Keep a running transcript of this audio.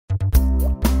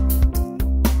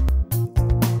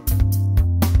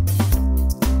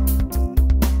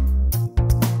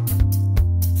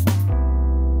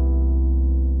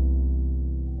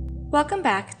Welcome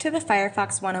back to the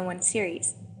Firefox 101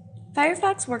 series.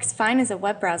 Firefox works fine as a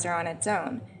web browser on its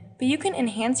own, but you can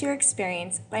enhance your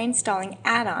experience by installing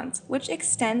add-ons, which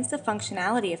extends the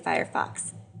functionality of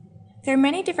Firefox. There are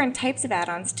many different types of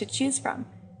add-ons to choose from,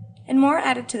 and more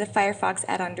added to the Firefox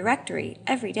add-on directory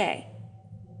every day.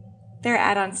 There are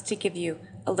add-ons to give you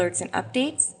alerts and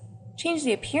updates, change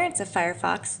the appearance of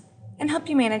Firefox, and help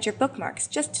you manage your bookmarks,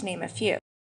 just to name a few.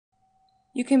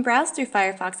 You can browse through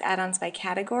Firefox add-ons by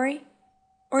category,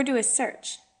 or do a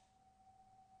search.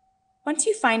 Once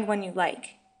you find one you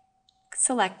like,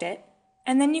 select it,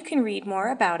 and then you can read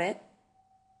more about it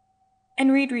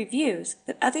and read reviews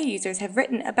that other users have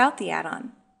written about the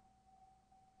add-on.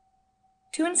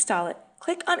 To install it,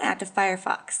 click on Add to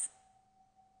Firefox.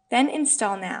 Then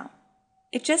Install Now.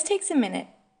 It just takes a minute,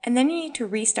 and then you need to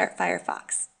restart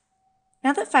Firefox.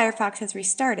 Now that Firefox has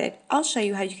restarted, I'll show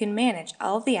you how you can manage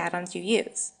all of the add-ons you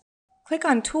use. Click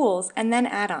on Tools and then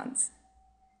Add-ons.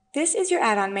 This is your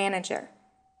add-on manager.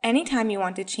 Anytime you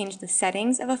want to change the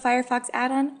settings of a Firefox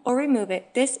add-on or remove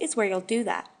it, this is where you'll do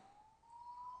that.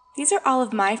 These are all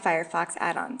of my Firefox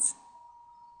add-ons.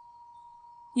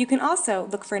 You can also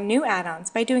look for new add-ons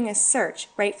by doing a search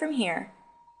right from here.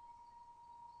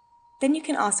 Then you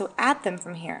can also add them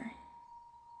from here.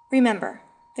 Remember,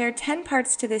 there are 10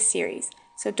 parts to this series,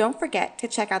 so don't forget to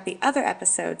check out the other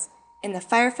episodes in the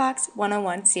Firefox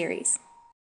 101 series.